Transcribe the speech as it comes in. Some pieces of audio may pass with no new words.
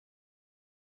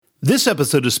This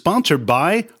episode is sponsored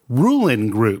by Rulin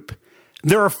Group.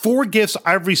 There are 4 gifts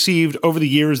I've received over the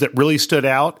years that really stood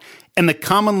out, and the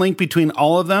common link between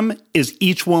all of them is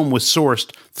each one was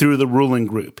sourced through the Rulin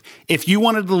Group. If you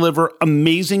want to deliver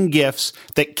amazing gifts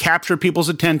that capture people's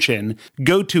attention,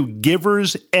 go to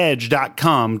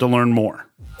giversedge.com to learn more.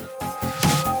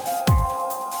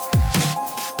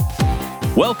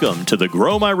 Welcome to the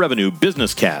Grow My Revenue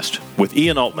Business Cast with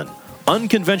Ian Altman.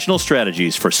 Unconventional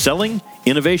strategies for selling,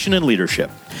 innovation, and leadership.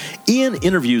 Ian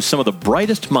interviews some of the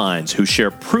brightest minds who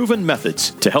share proven methods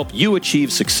to help you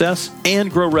achieve success and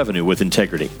grow revenue with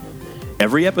integrity.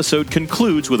 Every episode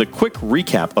concludes with a quick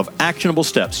recap of actionable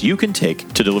steps you can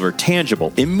take to deliver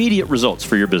tangible, immediate results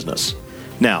for your business.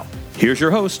 Now, here's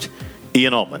your host,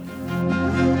 Ian Altman.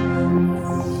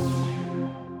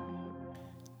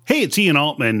 Hey, it's Ian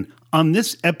Altman. On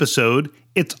this episode,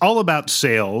 it's all about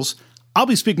sales. I'll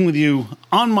be speaking with you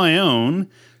on my own,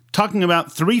 talking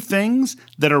about 3 things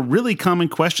that are really common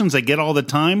questions I get all the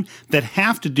time that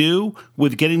have to do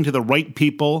with getting to the right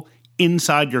people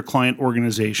inside your client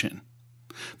organization.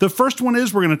 The first one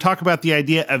is we're going to talk about the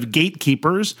idea of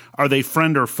gatekeepers. Are they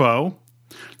friend or foe?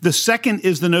 The second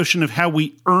is the notion of how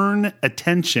we earn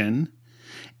attention.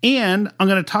 And I'm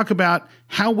going to talk about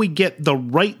how we get the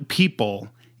right people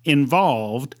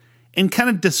involved and kind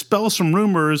of dispel some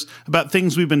rumors about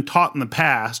things we've been taught in the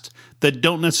past that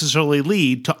don't necessarily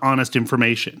lead to honest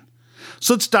information.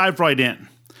 So let's dive right in.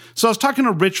 So I was talking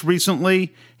to Rich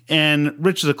recently, and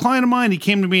Rich is a client of mine. He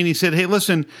came to me and he said, hey,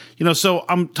 listen, so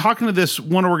I'm talking to this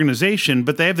one organization,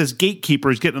 but they have this gatekeeper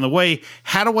who's getting in the way.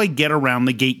 How do I get around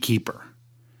the gatekeeper?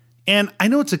 And I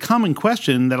know it's a common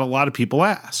question that a lot of people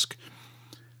ask.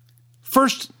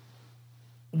 First,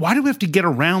 why do we have to get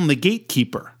around the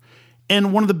gatekeeper?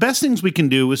 And one of the best things we can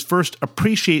do is first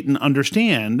appreciate and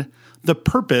understand the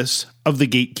purpose of the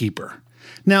gatekeeper.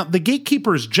 Now, the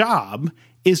gatekeeper's job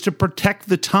is to protect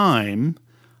the time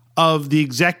of the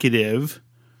executive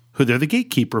who they're the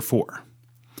gatekeeper for.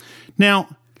 Now,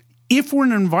 if we're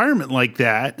in an environment like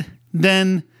that,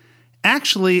 then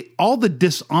actually all the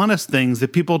dishonest things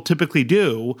that people typically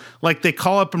do, like they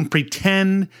call up and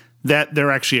pretend that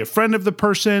they're actually a friend of the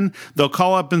person, they'll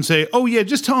call up and say, oh yeah,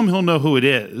 just tell him he'll know who it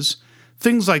is.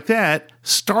 Things like that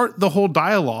start the whole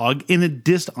dialogue in a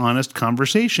dishonest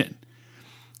conversation.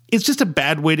 It's just a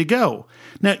bad way to go.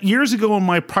 Now, years ago in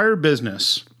my prior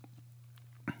business,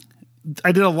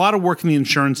 I did a lot of work in the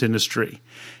insurance industry.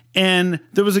 And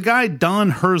there was a guy,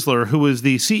 Don Herzler, who was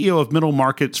the CEO of middle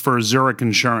markets for Zurich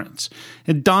Insurance.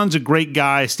 And Don's a great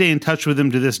guy. I stay in touch with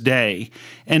him to this day.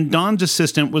 And Don's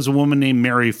assistant was a woman named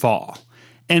Mary Fall.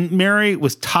 And Mary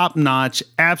was top-notch,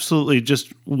 absolutely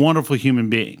just wonderful human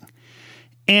being.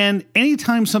 And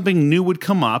anytime something new would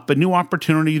come up, a new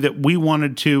opportunity that we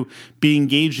wanted to be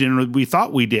engaged in, or we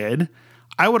thought we did,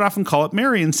 I would often call up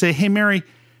Mary and say, hey, Mary,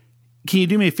 can you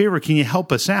do me a favor? Can you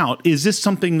help us out? Is this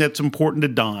something that's important to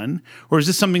Don? Or is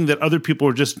this something that other people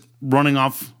are just running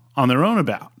off on their own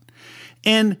about?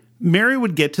 And Mary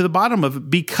would get to the bottom of it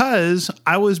because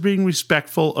I was being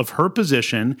respectful of her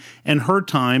position and her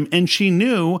time, and she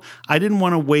knew I didn't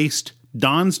want to waste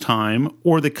Don's time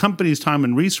or the company's time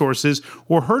and resources,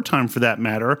 or her time for that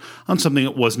matter, on something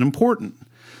that wasn't important.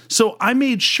 So I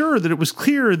made sure that it was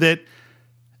clear that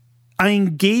I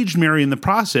engaged Mary in the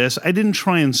process. I didn't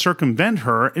try and circumvent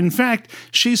her. In fact,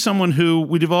 she's someone who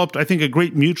we developed, I think, a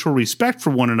great mutual respect for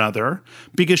one another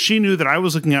because she knew that I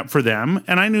was looking out for them,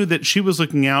 and I knew that she was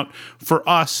looking out for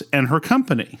us and her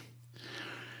company.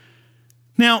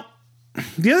 Now,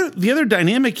 the other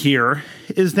dynamic here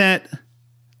is that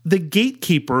the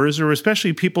gatekeepers, or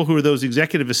especially people who are those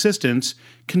executive assistants,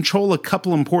 control a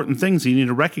couple important things you need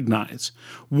to recognize.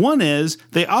 One is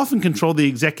they often control the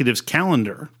executive's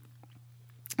calendar.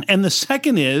 And the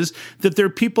second is that they're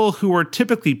people who are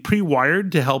typically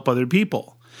pre-wired to help other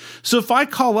people. So if I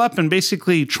call up and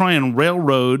basically try and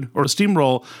railroad or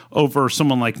steamroll over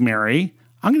someone like Mary,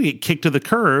 I'm going to get kicked to the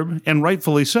curb, and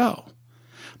rightfully so.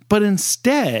 But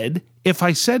instead, if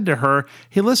I said to her,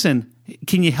 hey, listen,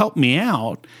 can you help me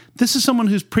out? This is someone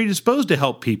who's predisposed to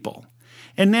help people.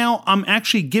 And now I'm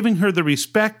actually giving her the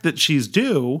respect that she's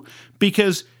due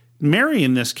because Mary,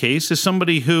 in this case, is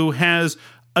somebody who has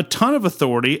a ton of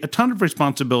authority, a ton of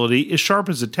responsibility, is sharp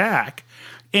as a tack,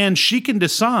 and she can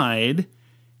decide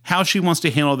how she wants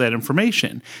to handle that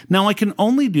information. Now, I can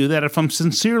only do that if I'm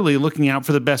sincerely looking out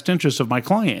for the best interests of my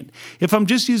client. If I'm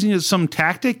just using it as some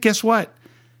tactic, guess what?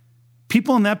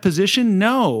 People in that position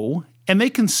know, and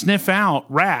they can sniff out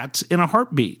rats in a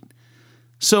heartbeat.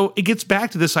 So it gets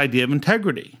back to this idea of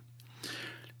integrity.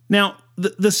 Now,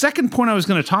 the second point I was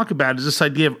going to talk about is this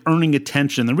idea of earning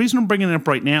attention. The reason I'm bringing it up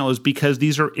right now is because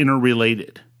these are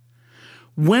interrelated.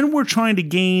 when we're trying to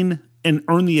gain and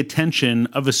earn the attention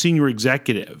of a senior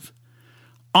executive,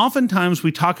 oftentimes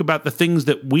we talk about the things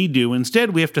that we do.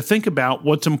 Instead, we have to think about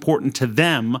what's important to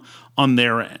them on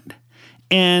their end.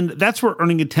 And that's where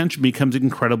earning attention becomes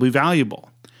incredibly valuable.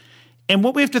 And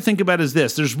what we have to think about is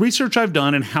this. There's research I've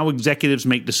done on how executives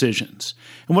make decisions.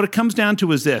 And what it comes down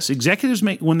to is this. Executives,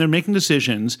 when they're making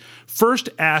decisions, first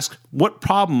ask, what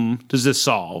problem does this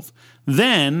solve?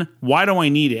 Then, why do I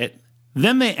need it?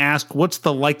 Then they ask, what's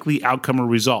the likely outcome or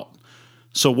result?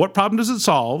 So what problem does it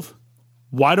solve?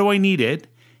 Why do I need it?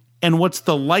 And what's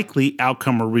the likely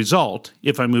outcome or result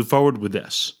if I move forward with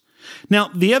this? Now,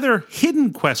 the other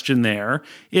hidden question there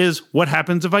is, what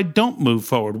happens if I don't move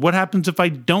forward? What happens if I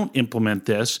don't implement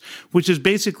this? Which is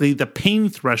basically the pain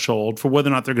threshold for whether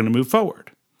or not they're going to move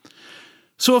forward.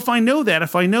 So if I know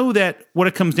that what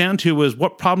it comes down to is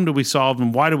what problem do we solve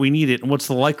and why do we need it and what's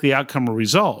the likely outcome or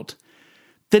result,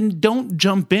 then don't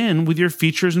jump in with your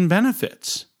features and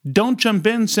benefits. Don't jump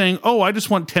in saying, oh, I just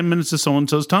want 10 minutes of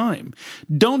so-and-so's time.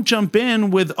 Don't jump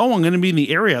in with, oh, I'm going to be in the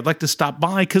area, I'd like to stop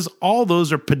by, because all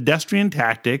those are pedestrian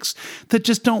tactics that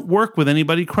just don't work with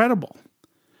anybody credible.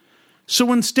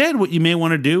 So instead, what you may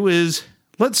want to do is,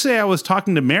 let's say I was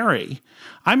talking to Mary.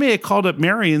 I may have called up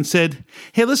Mary and said,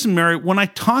 hey, listen, Mary, when I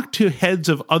talk to heads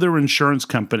of other insurance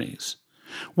companies,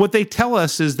 what they tell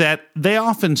us is that they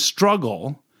often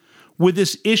struggle with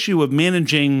this issue of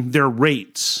managing their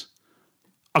rates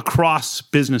across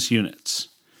business units.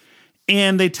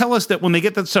 And they tell us that when they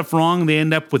get that stuff wrong, they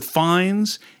end up with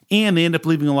fines and they end up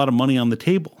leaving a lot of money on the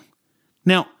table.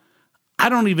 Now, I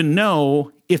don't even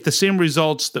know if the same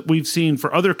results that we've seen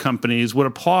for other companies would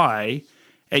apply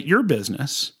at your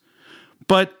business.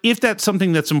 But if that's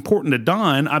something that's important to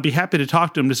Don, I'd be happy to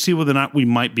talk to him to see whether or not we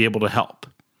might be able to help.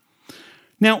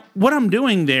 Now, what I'm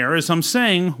doing there is I'm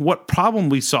saying what problem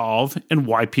we solve and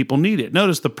why people need it.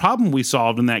 Notice the problem we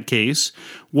solved in that case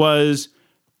was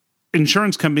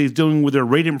insurance companies dealing with their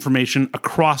rate information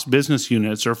across business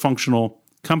units or functional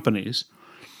companies.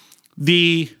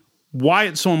 The why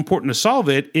it's so important to solve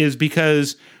it is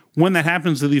because when that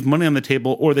happens, they leave money on the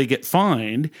table or they get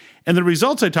fined. And the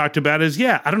results I talked about is,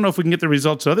 I don't know if we can get the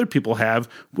results that other people have,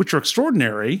 which are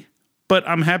extraordinary, but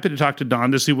I'm happy to talk to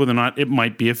Don to see whether or not it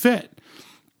might be a fit.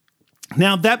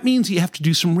 Now, that means you have to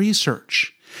do some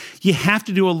research. You have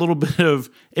to do a little bit of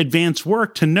advanced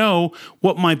work to know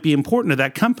what might be important to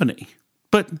that company.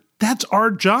 But that's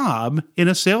our job in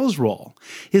a sales role,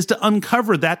 is to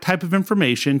uncover that type of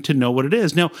information to know what it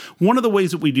is. Now, one of the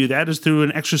ways that we do that is through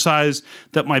an exercise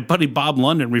that my buddy Bob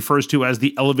London refers to as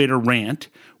the elevator rant,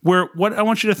 where what I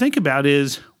want you to think about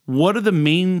is, what are the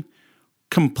main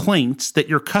complaints that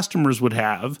your customers would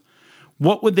have?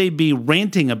 What would they be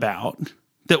ranting about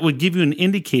that would give you an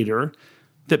indicator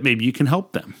that maybe you can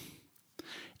help them?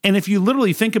 And if you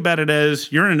literally think about it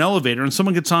as you're in an elevator and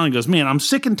someone gets on and goes, man, I'm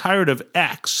sick and tired of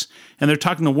X, and they're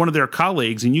talking to one of their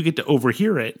colleagues and you get to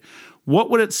overhear it, what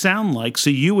would it sound like so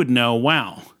you would know,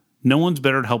 wow, no one's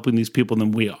better at helping these people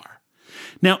than we are?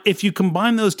 Now, if you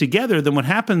combine those together, then what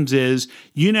happens is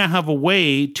you now have a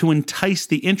way to entice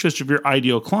the interest of your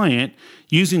ideal client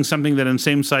using something that in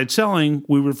same-side selling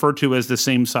we refer to as the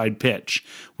same-side pitch,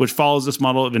 which follows this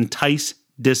model of entice,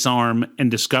 disarm,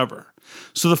 and discover.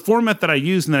 So the format that I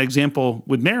used in that example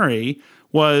with Mary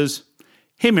was,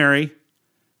 hey, Mary,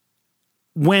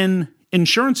 when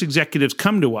insurance executives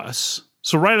come to us,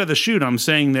 so right out of the chute, I'm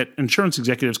saying that insurance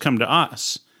executives come to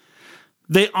us,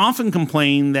 they often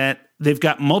complain that they've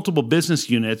got multiple business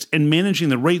units and managing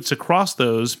the rates across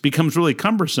those becomes really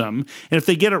cumbersome. And if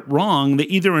they get it wrong, they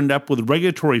either end up with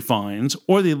regulatory fines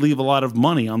or they leave a lot of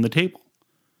money on the table.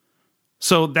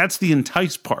 So that's the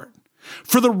entice part.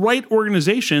 For the right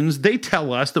organizations, they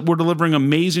tell us that we're delivering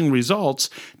amazing results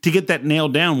to get that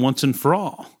nailed down once and for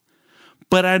all.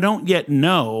 But I don't yet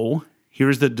know,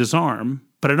 here's the disarm,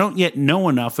 but I don't yet know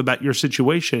enough about your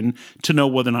situation to know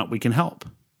whether or not we can help.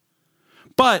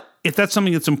 But if that's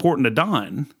something that's important to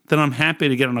Don, then I'm happy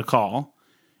to get on a call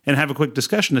and have a quick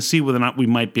discussion to see whether or not we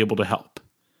might be able to help.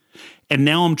 And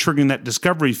now I'm triggering that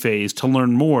discovery phase to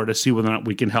learn more to see whether or not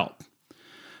we can help.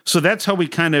 So that's how we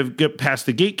kind of get past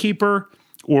the gatekeeper,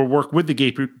 or work with the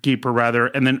gatekeeper rather,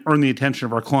 and then earn the attention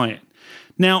of our client.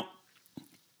 Now,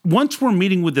 once we're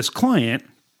meeting with this client,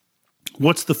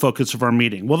 what's the focus of our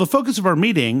meeting? Well, the focus of our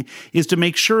meeting is to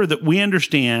make sure that we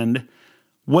understand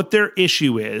what their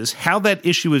issue is, how that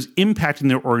issue is impacting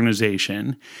their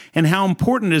organization, and how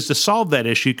important it is to solve that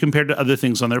issue compared to other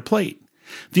things on their plate.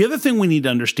 The other thing we need to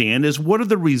understand is, what are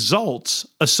the results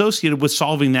associated with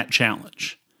solving that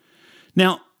challenge?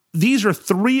 Now, these are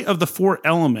 3 of the 4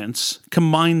 elements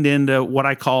combined into what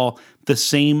I call the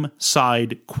same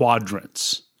side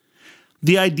quadrants.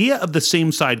 The idea of the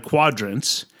same side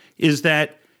quadrants is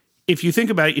that if you think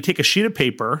about it, you take a sheet of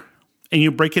paper and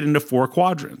you break it into 4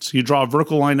 quadrants. You draw a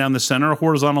vertical line down the center, a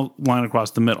horizontal line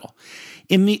across the middle.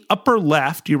 In the upper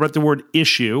left, you write the word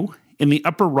issue. In the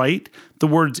upper right, the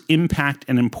words impact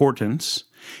and importance.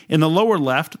 In the lower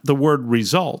left, the word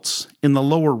results. In the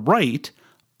lower right,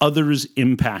 others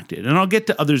impacted. And I'll get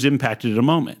to others impacted in a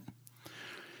moment.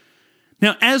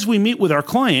 Now, as we meet with our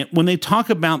client, when they talk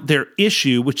about their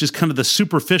issue, which is kind of the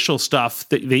superficial stuff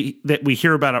that we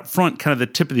hear about up front, kind of the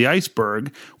tip of the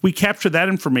iceberg, we capture that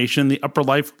information in the upper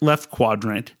left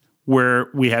quadrant where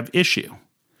we have issue.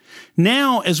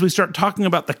 Now, as we start talking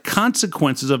about the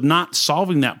consequences of not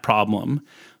solving that problem,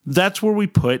 that's where we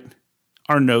put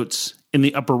our notes in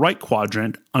the upper right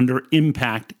quadrant under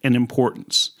impact and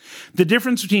importance. The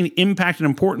difference between impact and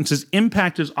importance is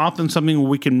impact is often something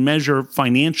we can measure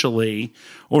financially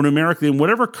or numerically in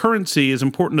whatever currency is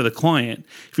important to the client.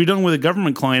 If you're dealing with a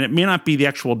government client, it may not be the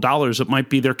actual dollars. It might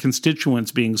be their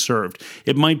constituents being served.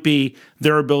 It might be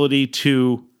their ability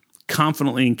to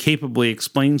confidently and capably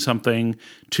explain something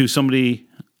to somebody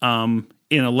in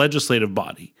a legislative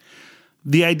body.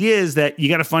 The idea is that you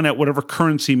got to find out whatever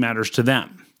currency matters to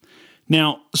them.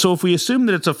 Now, so if we assume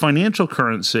that it's a financial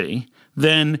currency,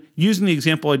 then using the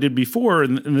example I did before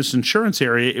in this insurance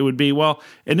area, it would be, well,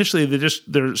 initially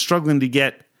they're struggling to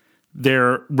get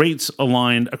their rates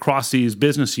aligned across these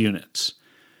business units.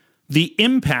 The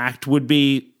impact would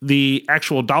be the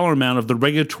actual dollar amount of the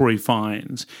regulatory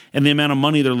fines and the amount of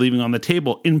money they're leaving on the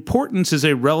table. Importance is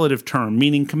a relative term,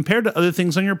 meaning compared to other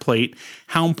things on your plate,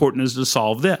 how important is it to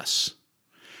solve this?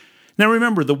 Now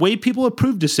remember, the way people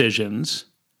approve decisions,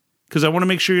 because I want to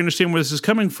make sure you understand where this is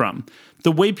coming from.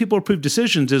 The way people approve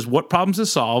decisions is what problems to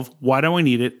solve, why do I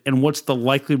need it, and what's the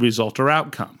likely result or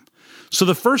outcome. So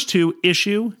the first two,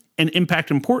 issue and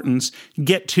impact importance,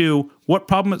 get to what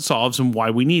problem it solves and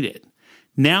why we need it.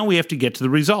 Now we have to get to the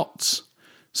results.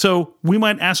 So we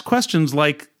might ask questions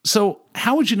like, so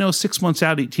how would you know 6 months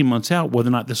out, 18 months out, whether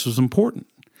or not this was important?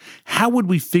 How would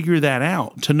we figure that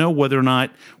out to know whether or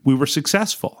not we were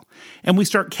successful? And we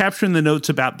start capturing the notes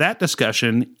about that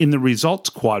discussion in the results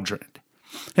quadrant.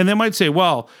 And they might say,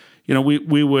 well, you know,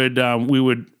 we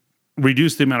would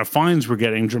reduce the amount of fines we're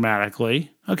getting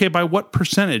dramatically. Okay, by what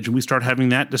percentage? And we start having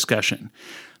that discussion.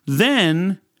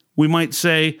 Then we might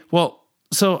say, well,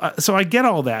 so I get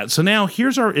all that. So now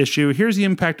here's our issue. Here's the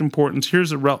impact importance.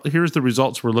 Here's the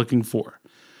results we're looking for.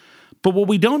 But what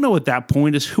we don't know at that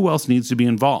point is who else needs to be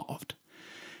involved.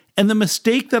 And the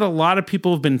mistake that a lot of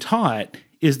people have been taught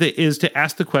is to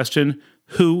ask the question,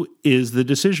 who is the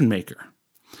decision maker?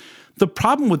 The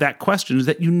problem with that question is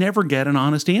that you never get an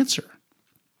honest answer.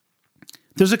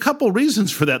 There's a couple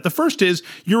reasons for that. The first is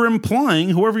you're implying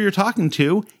whoever you're talking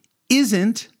to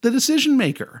isn't the decision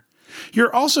maker.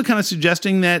 You're also kind of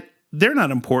suggesting that they're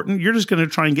not important. You're just going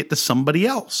to try and get to somebody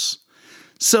else.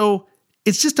 So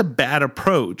it's just a bad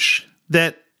approach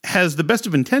that has the best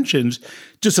of intentions,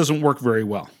 just doesn't work very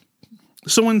well.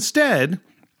 So instead,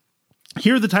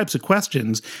 here are the types of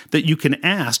questions that you can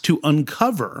ask to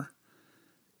uncover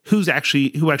who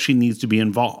actually needs to be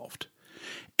involved.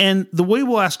 And the way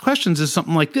we'll ask questions is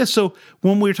something like this. So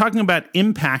when we're talking about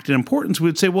impact and importance, we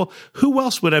would say, well, who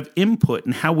else would have input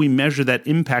in how we measure that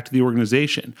impact of the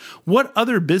organization? What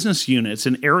other business units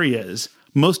and areas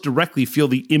most directly feel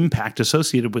the impact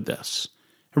associated with this?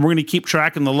 And we're going to keep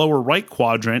track in the lower right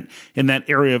quadrant in that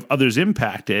area of others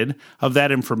impacted of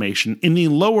that information. In the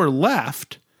lower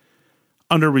left,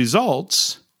 under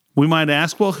results, we might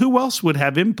ask, well, who else would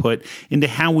have input into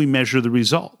how we measure the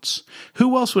results?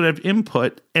 Who else would have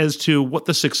input as to what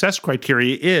the success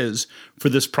criteria is for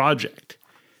this project?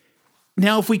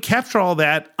 Now, if we capture all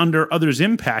that under others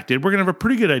impacted, we're going to have a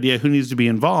pretty good idea who needs to be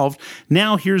involved.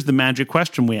 Now, here's the magic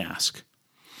question we ask.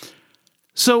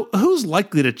 So who's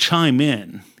likely to chime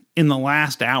in the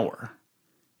last hour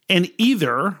and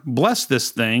either bless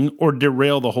this thing or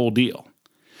derail the whole deal?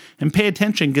 And pay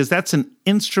attention, because that's an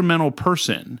instrumental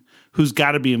person who's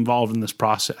got to be involved in this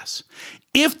process.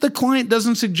 If the client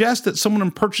doesn't suggest that someone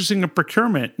in purchasing and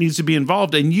procurement needs to be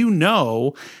involved, and you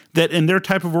know that in their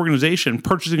type of organization,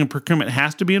 purchasing and procurement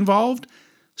has to be involved,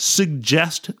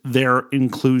 suggest their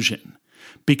inclusion.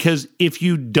 Because if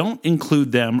you don't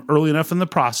include them early enough in the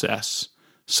process,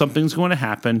 something's going to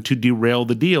happen to derail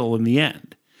the deal in the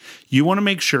end. You want to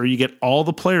make sure you get all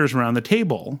the players around the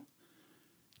table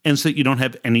and so that you don't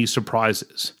have any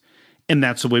surprises. And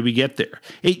that's the way we get there.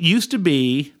 It used to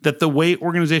be that the way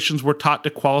organizations were taught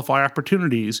to qualify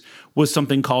opportunities was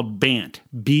something called BANT,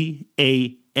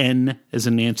 B-A-N as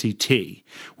in Nancy T,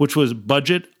 which was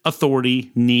budget,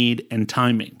 authority, need, and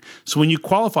timing. So when you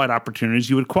qualified opportunities,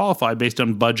 you would qualify based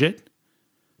on budget,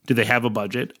 do they have a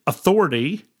budget?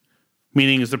 Authority,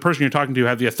 meaning is the person you're talking to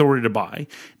have the authority to buy?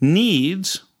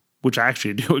 Needs, which I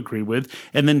actually do agree with,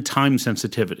 and then time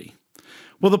sensitivity.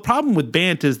 Well, the problem with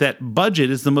BANT is that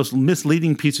budget is the most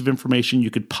misleading piece of information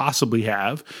you could possibly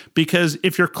have, because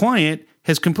if your client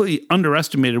has completely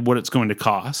underestimated what it's going to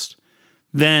cost,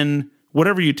 then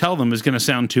whatever you tell them is going to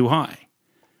sound too high.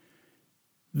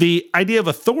 The idea of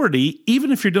authority,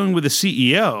 even if you're dealing with a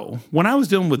CEO, when I was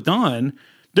dealing with Don,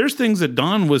 there's things that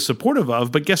Don was supportive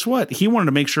of, but guess what? He wanted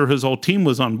to make sure his whole team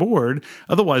was on board.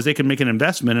 Otherwise, they could make an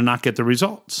investment and not get the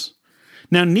results.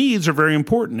 Now, needs are very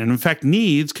important. And in fact,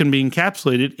 needs can be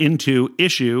encapsulated into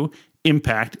issue,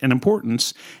 impact, and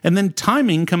importance. And then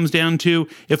timing comes down to,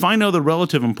 if I know the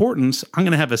relative importance, I'm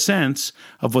going to have a sense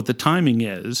of what the timing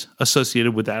is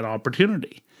associated with that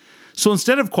opportunity. So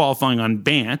instead of qualifying on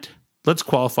BANT, let's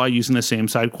qualify using the same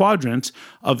side quadrants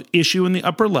of issue in the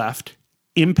upper left,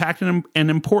 impact and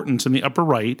importance in the upper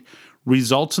right,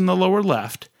 results in the lower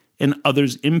left, and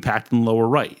others' impact in the lower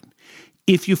right.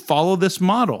 If you follow this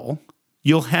model,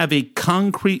 you'll have a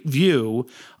concrete view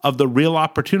of the real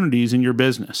opportunities in your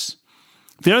business.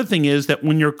 The other thing is that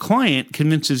when your client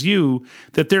convinces you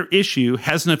that their issue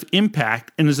has enough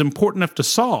impact and is important enough to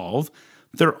solve,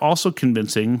 they're also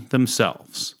convincing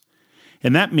themselves.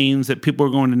 And that means that people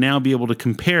are going to now be able to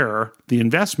compare the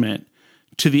investment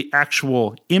to the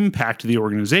actual impact of the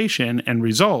organization and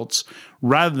results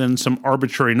rather than some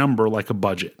arbitrary number like a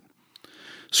budget.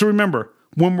 So remember,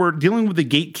 when we're dealing with the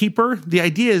gatekeeper, the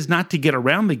idea is not to get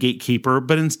around the gatekeeper,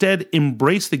 but instead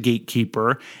embrace the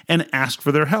gatekeeper and ask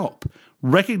for their help.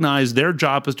 Recognize their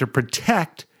job is to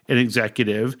protect an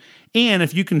executive, and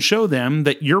if you can show them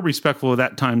that you're respectful of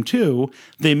that time too,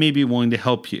 they may be willing to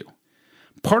help you.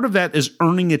 Part of that is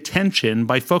earning attention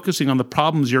by focusing on the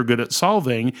problems you're good at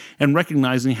solving and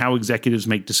recognizing how executives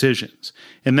make decisions.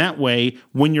 And that way,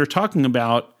 when you're talking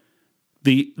about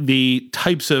the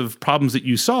types of problems that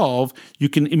you solve, you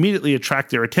can immediately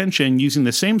attract their attention using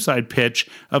the same side pitch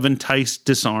of entice,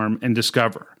 disarm, and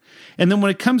discover. And then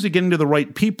when it comes to getting to the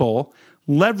right people,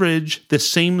 leverage the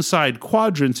same side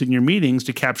quadrants in your meetings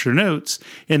to capture notes.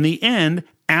 In the end,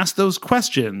 ask those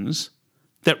questions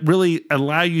that really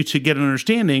allow you to get an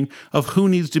understanding of who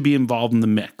needs to be involved in the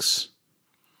mix.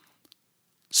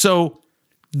 So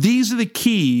these are the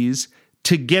keys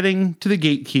to getting to the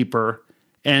gatekeeper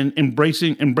and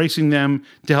embracing them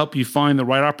to help you find the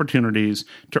right opportunities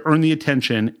to earn the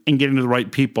attention and getting to the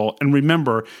right people. And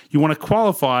remember, you want to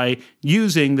qualify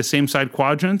using the same side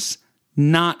quadrants,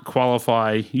 not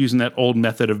qualify using that old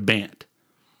method of BANT.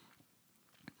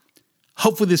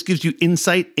 Hopefully this gives you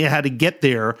insight in how to get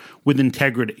there with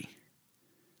integrity.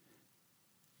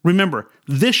 Remember,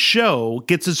 this show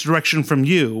gets its direction from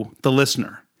you, the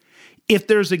listener. If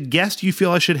there's a guest you feel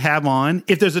I should have on,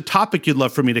 if there's a topic you'd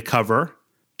love for me to cover,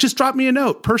 just drop me a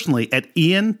note personally at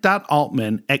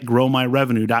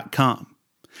ian.altman@growmyrevenue.com.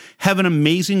 Have an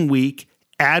amazing week,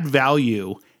 add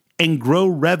value, and grow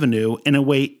revenue in a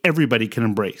way everybody can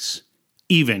embrace,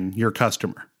 even your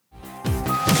customer.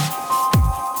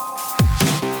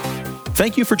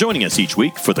 Thank you for joining us each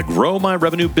week for the Grow My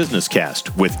Revenue Business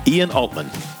Cast with Ian Altman.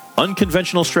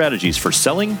 Unconventional strategies for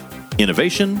selling,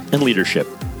 innovation, and leadership.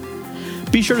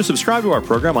 Be sure to subscribe to our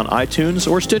program on iTunes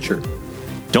or Stitcher.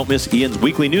 Don't miss Ian's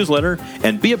weekly newsletter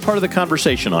and be a part of the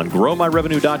conversation on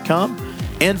growmyrevenue.com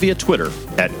and via Twitter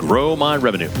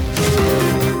 @GrowMyRevenue.